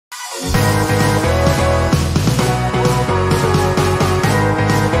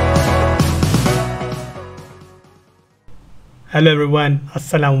Hello everyone,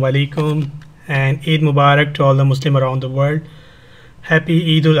 Assalamu alaikum and Eid Mubarak to all the Muslim around the world.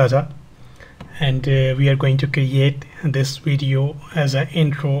 Happy Eid Adha. And we are going to create this video as an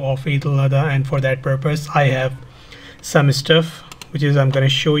intro of Eid Adha, and for that purpose I have some stuff which is I'm going to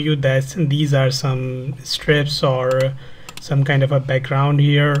show you that these are some strips or some kind of a background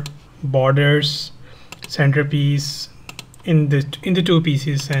here, borders, centerpiece in the two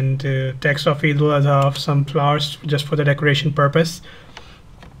pieces, and text of Eid al-Adha of some flowers just for the decoration purpose.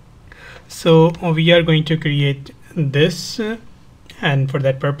 So we are going to create this, and for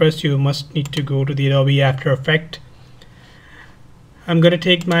that purpose you must need to go to the Adobe After Effects. I'm going to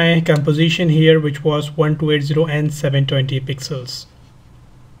take my composition here, which was 1280 and 720 pixels.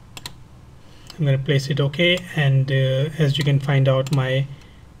 I'm going to place it OK, and as you can find out my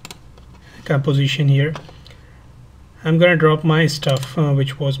composition here, I'm gonna drop my stuff,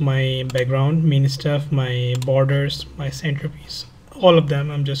 which was my background, main stuff, my borders, my centerpiece, all of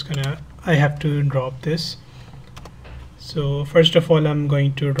them. I have to drop this. So first of all, I'm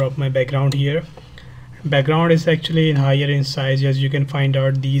going to drop my background here. Background is actually higher in size. As you can find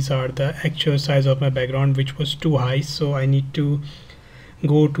out, these are the actual size of my background, which was too high. So I need to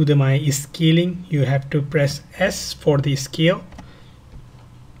go to my scaling. You have to press S for the scale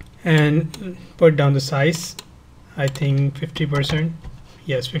and put down the size. I think 50%.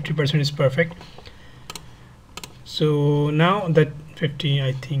 Yes, 50% is perfect. So now that 50,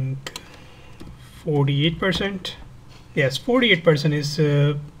 I think 48%. Yes, 48%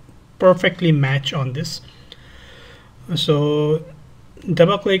 is perfectly match on this. So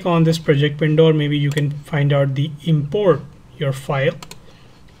double click on this project window, or maybe you can find out the import your file.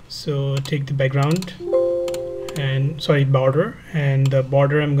 So take the background and border, and the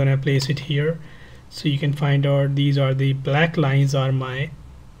border I'm gonna place it here. So you can find out these are the black lines are my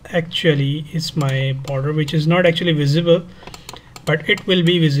is my border, which is not actually visible, but it will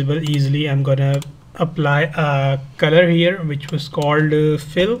be visible easily. I'm gonna apply a color here which was called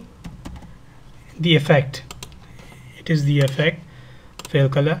fill the effect. It is the effect fill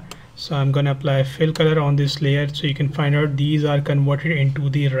color. So I'm gonna apply fill color on this layer. So you can find out these are converted into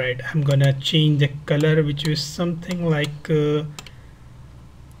the red. I'm gonna change the color, which is something like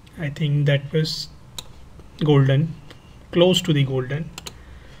I think that was golden, close to the golden.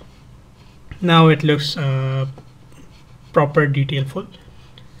 Now it looks proper detailful.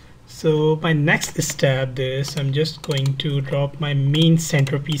 So my next step is I'm just going to drop my main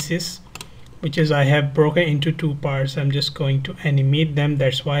centerpieces, which is I have broken into two parts. I'm just going to animate them.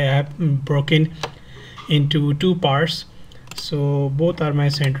 That's why I have broken into two parts. So both are my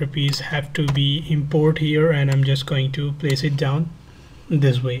centerpiece, have to be import here, and I'm just going to place it down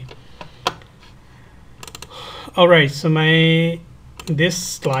this way. Alright, so this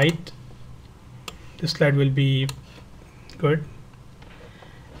slide will be good,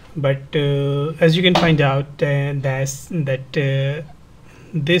 but as you can find out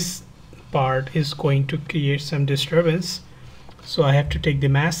this part is going to create some disturbance. So I have to take the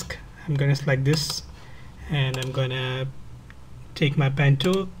mask. I'm gonna select this, and I'm gonna take my pen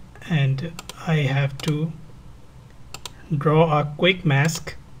tool, and I have to draw a quick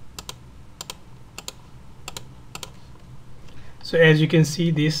mask. So as you can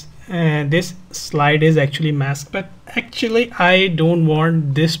see, this slide is actually masked, but actually I don't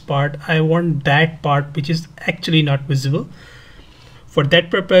want this part. I want that part which is actually not visible. For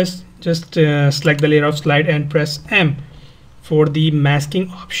that purpose, just select the layer of slide and press M for the masking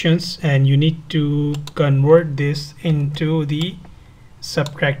options, and you need to convert this into the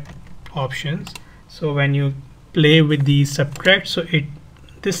subtract options. So when you play with the subtract, so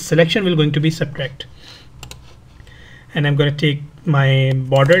this selection will going to be subtract. And I'm going to take my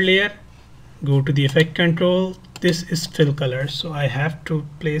border layer, go to the effect control. This is fill color, so I have to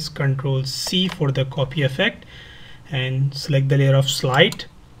place Control C for the copy effect, and select the layer of slide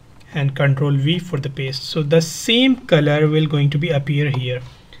and Control V for the paste. So the same color will going to be appear here.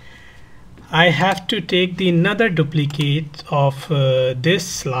 I have to take the another duplicate of this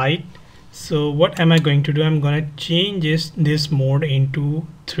slide. So what am I going to do? I'm going to change this mode into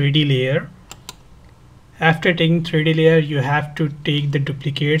 3D layer. After taking 3D layer, you have to take the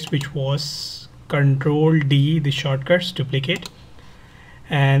duplicates, which was Control D, the shortcuts duplicate,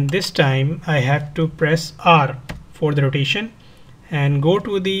 and this time I have to press R for the rotation and go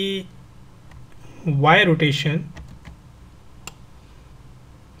to the Y rotation,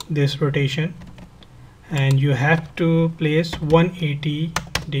 this rotation, and you have to place 180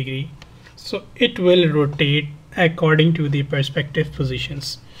 degree, so it will rotate according to the perspective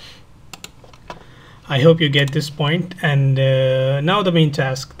positions. I hope you get this point. And now the main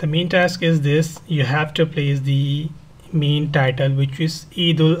task. The main task is this: you have to place the main title, which is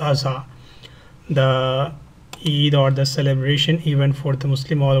Eidul Adha, the Eid or the celebration event for the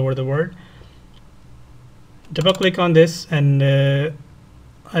Muslim all over the world. Double click on this and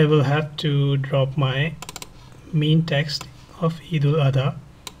I will have to drop my main text of Eidul Adha.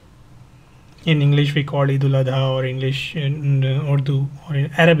 In English we call Eidul Adha, or English in Urdu or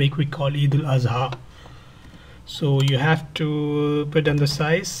in Arabic we call Eidul Adha. So you have to put on the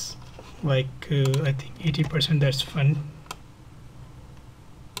size like I think 80%, that's fun.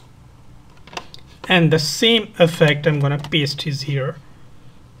 And the same effect I'm gonna paste is here,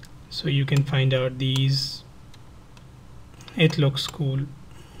 so you can find out these. It looks cool.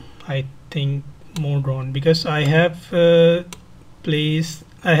 I think more drawn because I have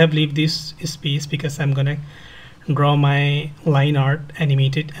leave this space because I'm gonna draw my line art,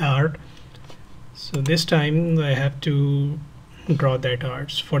 animated art. So this time I have to draw that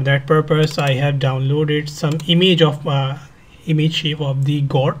art. For that purpose I have downloaded some image shape of the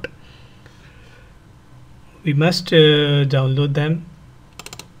goat. We must download them,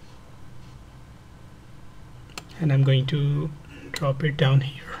 and I'm going to drop it down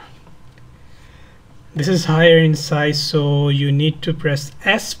here. This is higher in size, so you need to press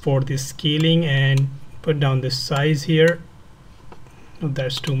S for the scaling and put down the size here. Oh,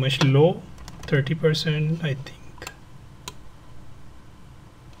 that's too much low, 30%. I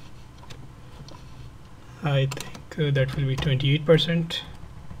think that will be 28%.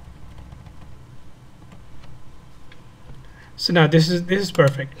 So now this is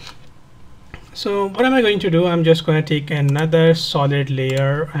perfect. So what am I going to do? I'm just going to take another solid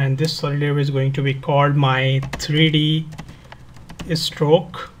layer, and this solid layer is going to be called my 3D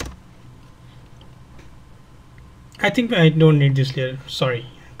stroke. I think I don't need this layer, sorry,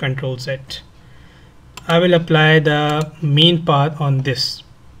 Control Z. I will apply the main path on this.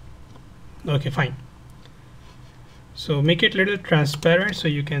 Okay, fine. So make it a little transparent so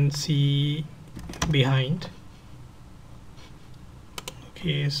you can see behind.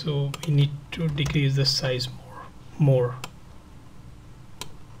 Okay, so we need to decrease the size more.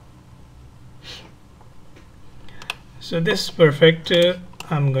 So this is perfect.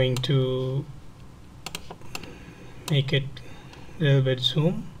 I'm going to make it a little bit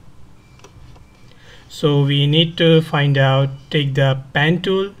zoom. So we need to take the pen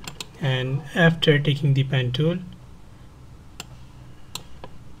tool, and after taking the pen tool,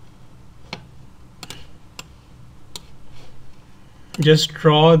 just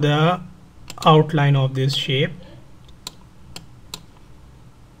draw the outline of this shape.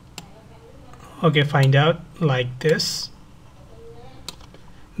 Okay, find out like this.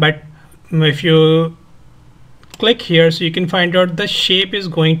 But if you click here, so you can find out the shape is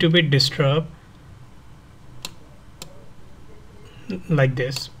going to be disturbed like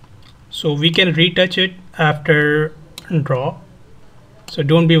this. So we can retouch it after draw. So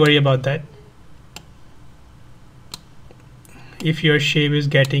don't be worried about that. If your shape is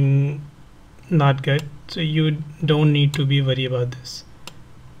getting not good, so you don't need to be worried about this.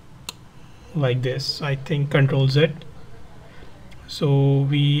 Like this, I think Control Z. So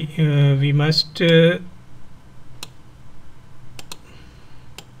we must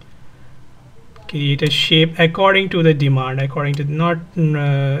create a shape according to the demand. According to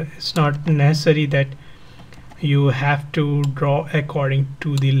it's not necessary that you have to draw according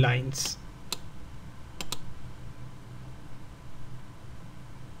to the lines.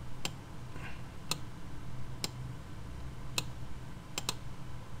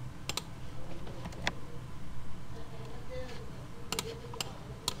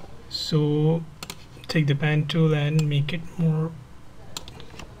 So take the pen tool and make it more.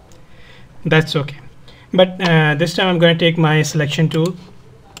 That's okay. But this time I'm going to take my selection tool,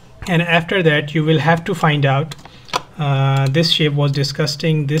 and after that you will have to find out this shape was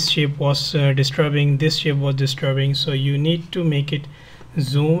disgusting, this shape was disturbing, this shape was disturbing. So you need to make it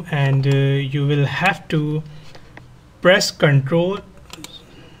zoom, and you will have to press Control,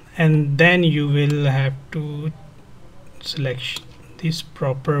 and then you will have to select this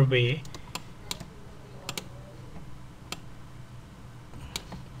proper way.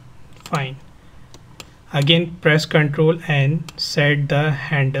 Fine. Again press Control and set the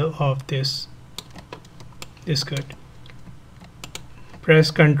handle of this good.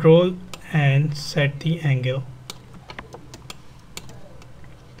 Press Control and set the angle.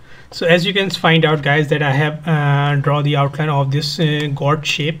 So as you can find out, guys, that I have draw the outline of this gourd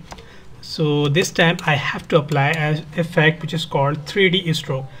shape. So this time I have to apply an effect which is called 3D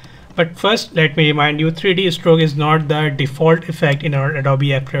stroke. But first let me remind you, 3D stroke is not the default effect in our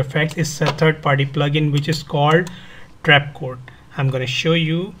Adobe After Effects. It's a third-party plugin which is called Trapcode. I'm going to show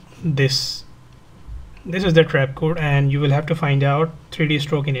you this. This is the trap code, and you will have to find out 3D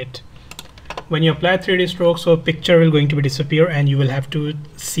stroke in it. When you apply 3D stroke, so picture will going to be disappear and you will have to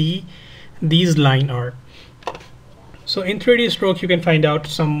see these line art. So in 3D stroke you can find out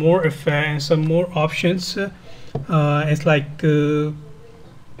some more effects, some more options. It's like you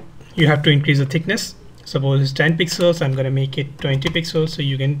have to increase the thickness. Suppose it's 10 pixels, I'm gonna make it 20 pixels, so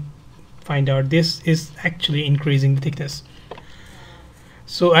you can find out this is actually increasing the thickness.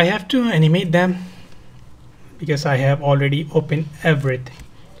 So I have to animate them because I have already opened everything.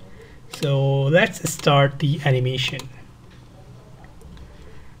 So let's start the animation.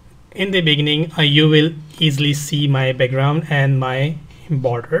 In the beginning, you will easily see my background and my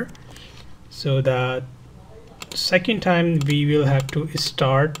border. So the second time we will have to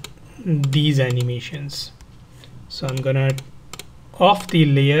start these animations. So I'm gonna off the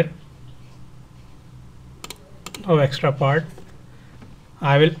layer of extra part.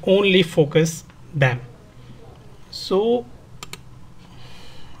 I will only focus them. So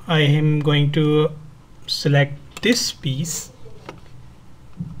I am going to select this piece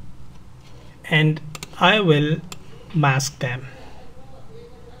and I will mask them.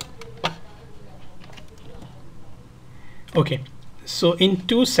 Okay, so in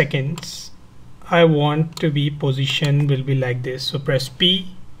 2 seconds I want to be position will be like this. So press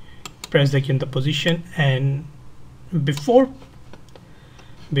P, press the key on the position, and before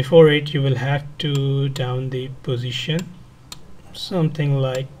it you will have to down the position something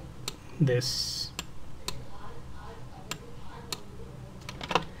like this.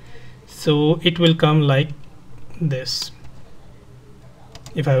 So it will come like this.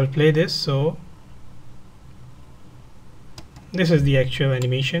 If I will play this, so this is the actual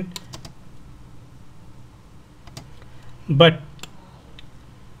animation. But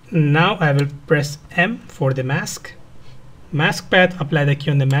now I will press M for the mask path, apply the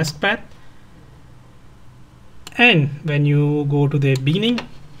key on the mask path, and when you go to the beginning,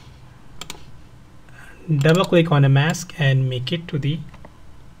 double click on a mask and make it to the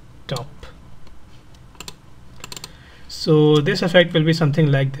top. So this effect will be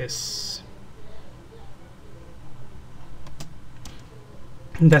something like this.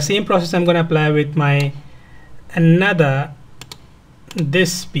 The same process I'm going to apply with my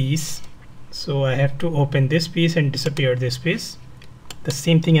this piece. So I have to open this piece and disappear this piece. The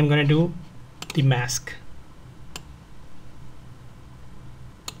same thing I'm going to do the mask.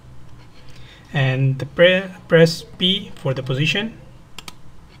 And the press P for the position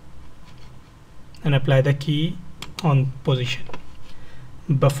and apply the key on position.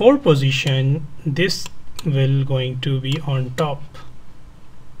 Before position, this will going to be on top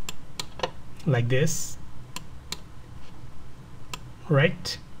like this,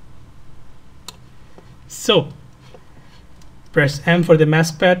 right? So press M for the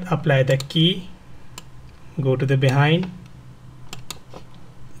mask pad, apply the key, go to the behind,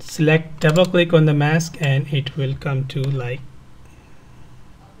 select, double click on the mask, and it will come to like,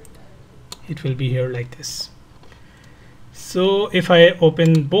 it will be here like this. So if I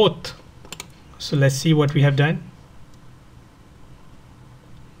open both, so let's see what we have done.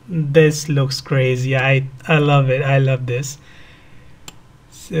 This looks crazy. I love it. I love this.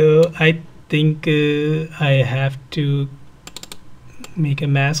 So I think I have to make a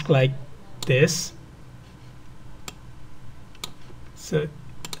mask like this, so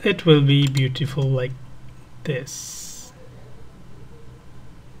it will be beautiful like this.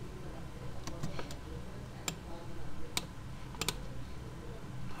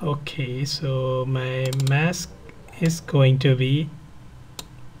 Okay, so my mask is going to be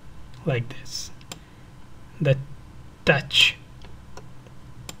like this, the touch.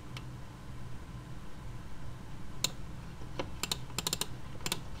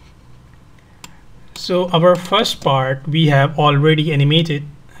 So our first part we have already animated.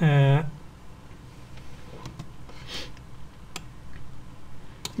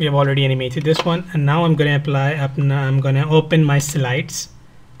 We have already animated this one, and now I'm going to apply up. Now I'm going to open my slides.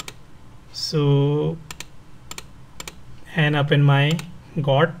 So and open my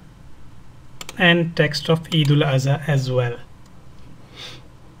God and text of Eidul Adha as well.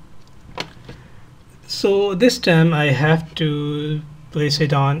 So this time I have to place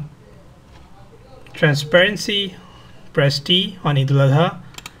it on transparency, press T on Eidul Adha,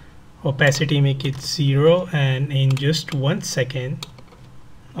 opacity make it 0, and in just 1 second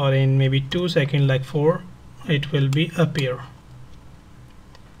or in maybe 2 seconds, like 4, it will be appear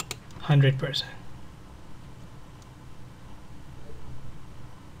 100%.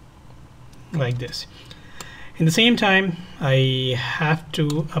 Like this. In the same time, I have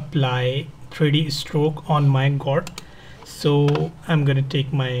to apply 3D stroke on my God. So I'm gonna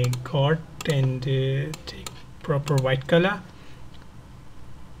take my God and take proper white color,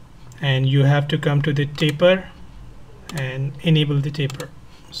 and you have to come to the taper and enable the taper,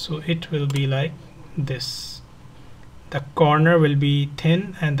 so it will be like this. The corner will be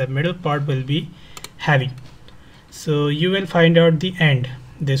thin and the middle part will be heavy. So you will find out the end,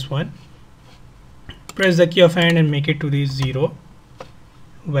 this one. Press the key of end and make it to the 0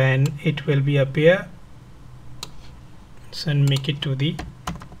 when it will be appear. So make it to the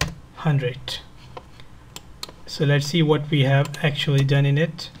 100. So let's see what we have actually done in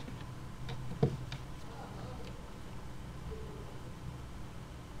it.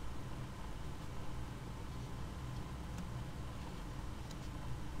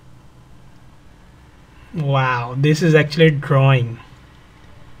 Wow, this is actually drawing.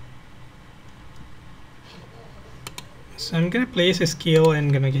 So I'm gonna place a scale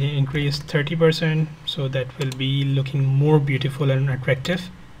and gonna increase 30%, so that will be looking more beautiful and attractive.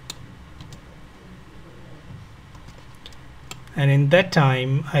 And in that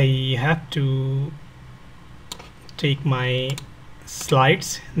time I have to take my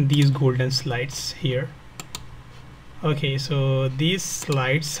slides, these golden slides here. Okay, so these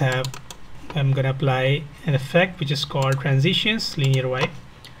slides have, I'm gonna apply an effect which is called transitions linear white,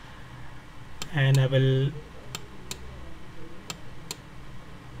 and I will,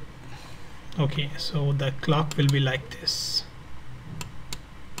 okay, so the clock will be like this.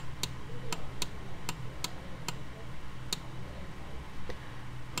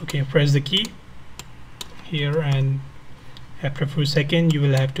 Okay, press the key here, and after a few seconds you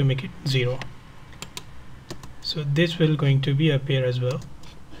will have to make it 0. So this will going to be appear as well.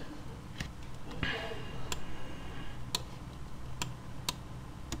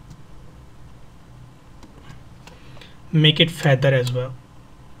 Make it feather as well.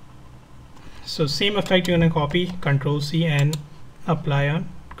 So same effect you're gonna copy, Control C and apply on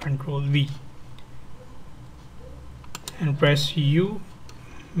Control V, and press U,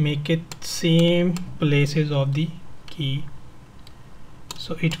 make it same places of the key,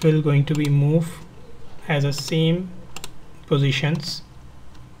 so it will going to be move as the same positions.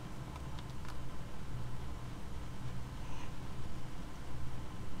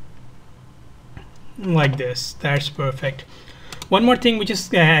 Like this. That's perfect. One more thing which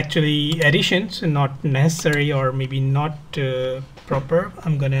is actually additions, not necessary or maybe not proper.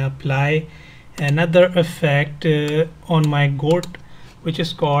 I'm gonna apply another effect on my goat, which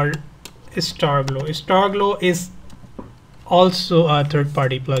is called Star Glow. Star Glow is also a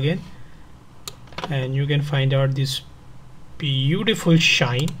third-party plugin, and you can find out this beautiful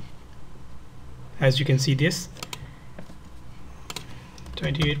shine. As you can see, this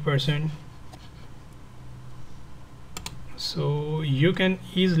 28%. So you can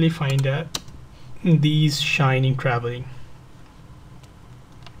easily find that these shining traveling.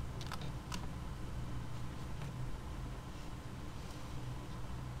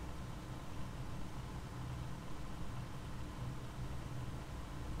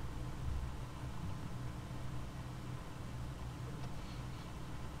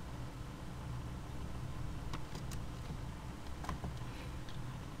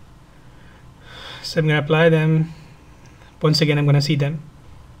 So I'm going to apply them. Once again, I'm going to see them.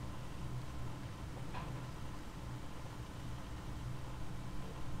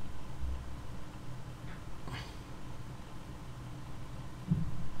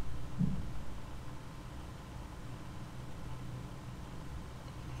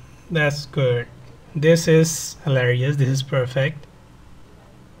 That's good. This is hilarious. This is perfect.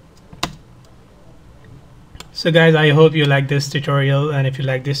 So guys, I hope you like this tutorial, and if you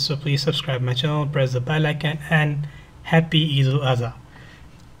like this, so please subscribe my channel, press the bell icon, and happy Eid al Adha.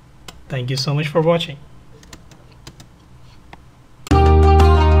 Thank you so much for watching.